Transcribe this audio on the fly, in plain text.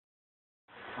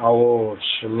Our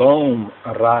Shalom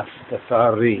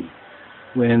Rastafari.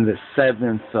 We're in the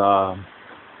seventh, the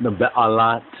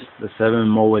Be'alat, the seven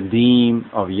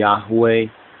Moedim of Yahweh,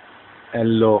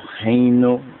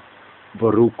 Eloheinu,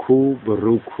 Baruchu,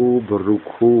 Baruchu,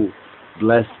 Baruchu.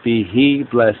 Blessed be He,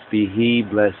 blessed be He,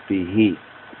 blessed be He.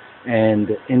 And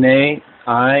Ine,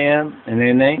 I am, and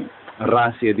Ine,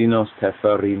 Rasi Adinos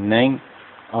Teferi name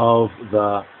of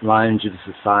the Lion Judah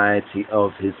Society of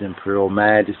His Imperial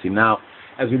Majesty. Now,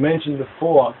 as we mentioned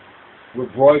before,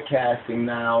 we're broadcasting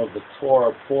now the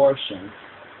Torah portion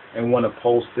and want to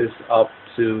post this up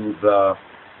to the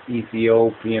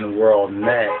Ethiopian World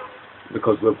Net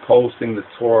because we're posting the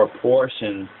Torah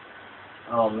portion.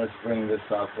 Let's bring this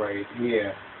up right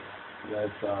here.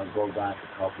 Let's go back a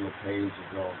couple of pages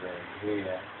over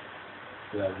here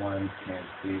so that one can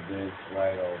see this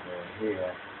right over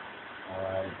here.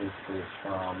 Alright, this is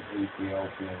from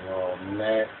Ethiopian World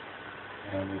Net,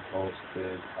 and we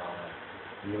posted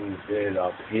a new vid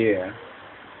up here.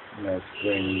 Let's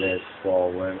bring this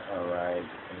forward. Alright, you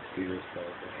can see this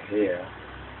over here.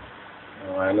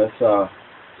 Alright, let's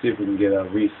see if we can get a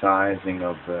resizing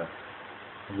of the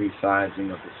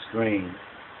screen.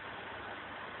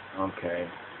 Okay,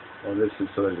 well this is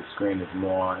so that the screen is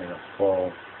more in a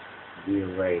full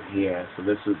view right here. So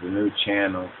this is the new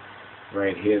channel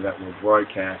right here that we're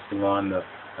broadcasting on, the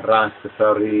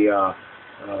Rastafari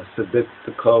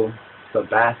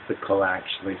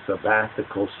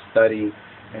sabbatical study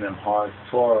in Amharic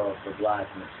Torah of the Black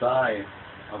Messiah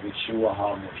of Yeshua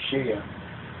HaMoshiach.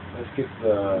 Let's get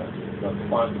the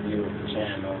front view of the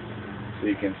channel so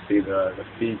you can see the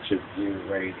featured view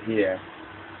right here.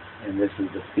 And this is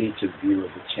the featured view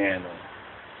of the channel.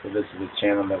 So this is the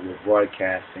channel that we're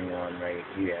broadcasting on right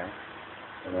here.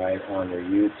 Alright, on the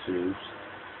YouTubes.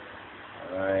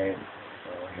 Alright,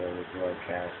 so here we're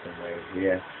broadcasting right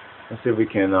here. Let's see if we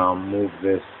can move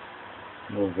this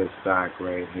back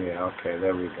right here. Okay,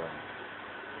 there we go.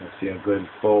 Let's see a good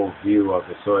full view of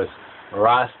it. So it's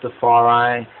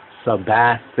Rastafari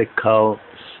Sabbatical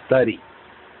Study.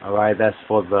 Alright, that's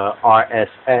for the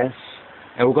RSS.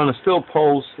 And we're going to still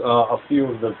post a few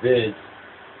of the vids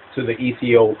to the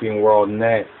Ethiopian World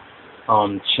Net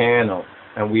channel.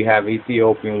 And we have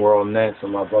Ethiopian World Net, so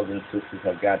my brothers and sisters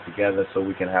have got together so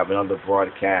we can have another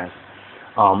broadcast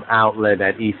outlet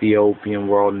at Ethiopian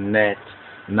World Net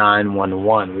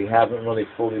 911. We haven't really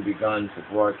fully begun to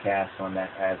broadcast on that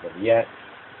as of yet,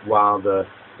 while the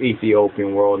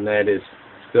Ethiopian World Net is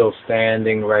still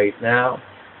standing right now,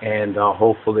 and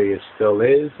hopefully it still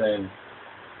is. And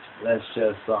let's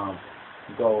just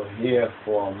go here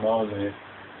for a moment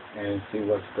and see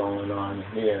what's going on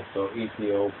here. So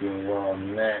Ethiopian World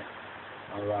Net.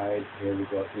 Alright, here we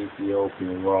go,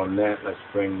 Ethiopian World Net. Let's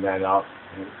bring that up.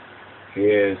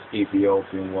 Here's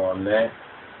Ethiopian World Net.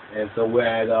 And so we're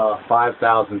at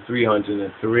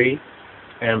 5,303.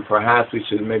 And perhaps we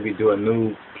should maybe do a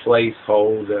new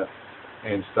placeholder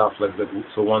and stuff like that,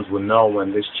 so ones will know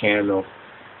when this channel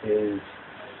is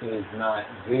not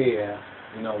there,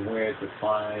 you know, where to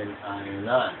find I and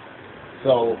I.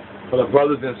 So for the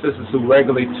brothers and sisters who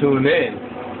regularly tune in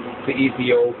to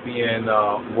Ethiopian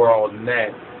World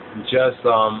Net, just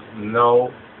know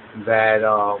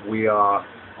that we are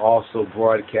also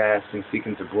broadcasting,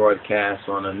 seeking to broadcast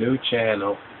on a new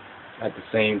channel at the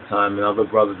same time, and other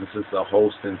brothers and sisters are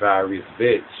hosting various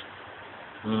vids.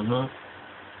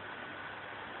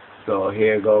 So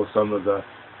here goes some of the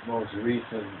most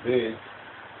recent vids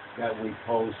that we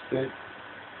posted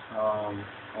on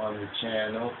the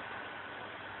channel.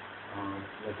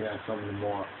 Looking at some of the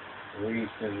more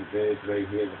recent vids right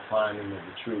here, the finding of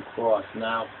the true cross.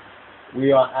 Now,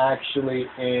 we are actually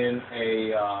in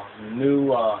a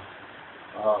new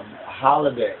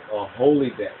holiday or holy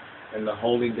day, and the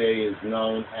holy day is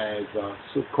known as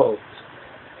Sukkot,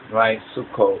 right?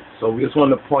 Sukkot. So we just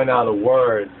want to point out a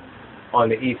word on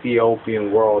the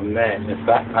Ethiopian World Net. In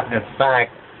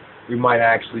fact, we might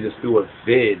actually just do a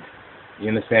vid, you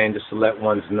understand, just to let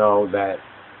ones know that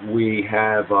we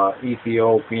have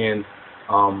Ethiopian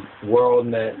World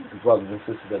Net brothers and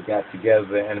sisters that got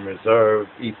together and reserved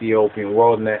Ethiopian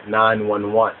World Net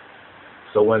 911.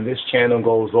 So when this channel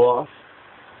goes off,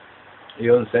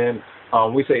 you understand,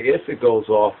 we say if it goes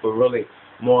off, but really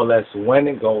more or less when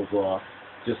it goes off,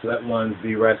 just let ones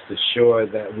be rest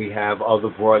assured that we have other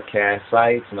broadcast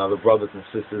sites and other brothers and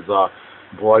sisters are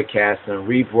broadcasting and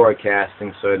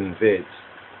rebroadcasting certain vids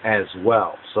as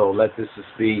well. So let this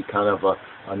just be kind of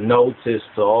a notice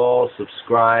to all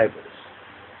subscribers.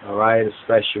 Alright, a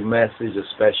special message, a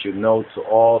special note to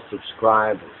all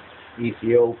subscribers.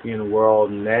 Ethiopian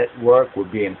World Network, we're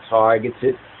being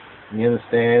targeted, you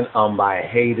understand, by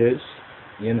haters,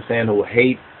 you understand, who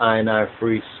hate I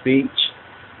free speech,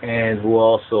 and who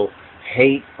also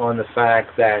hate on the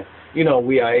fact that, you know,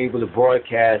 we are able to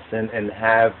broadcast and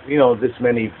have, you know, this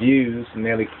many views,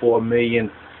 nearly 4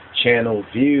 million channel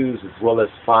views, as well as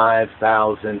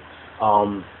 5,000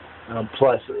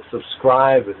 plus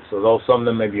subscribers. So though some of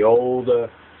them may be older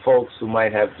folks who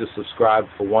might have just subscribed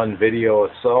for one video or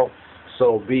so,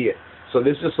 so be it. So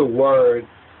this is a word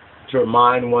to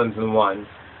remind ones and ones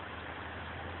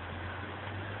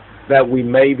that we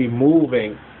may be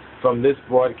moving from this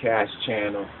broadcast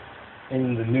channel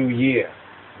in the new year.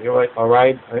 All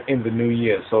right, in the new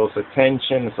year. So it's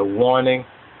attention, it's a warning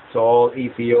to all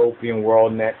Ethiopian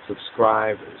WorldNet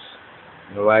subscribers.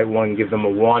 All right, one give them a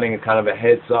warning and kind of a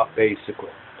heads up,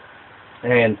 basically.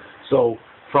 And so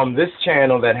from this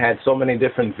channel that had so many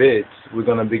different vids, we're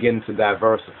going to begin to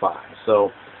diversify. So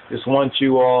just want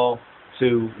you all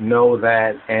to know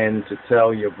that, and to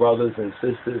tell your brothers and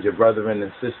sisters, your brethren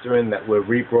and sisterin, that we're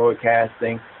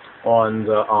rebroadcasting on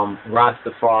the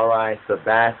Rastafari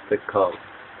Sabbatical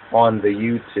on the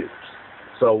YouTube.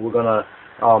 So we're going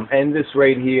to end this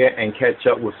right here and catch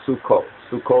up with Sukkot.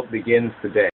 Sukkot begins today.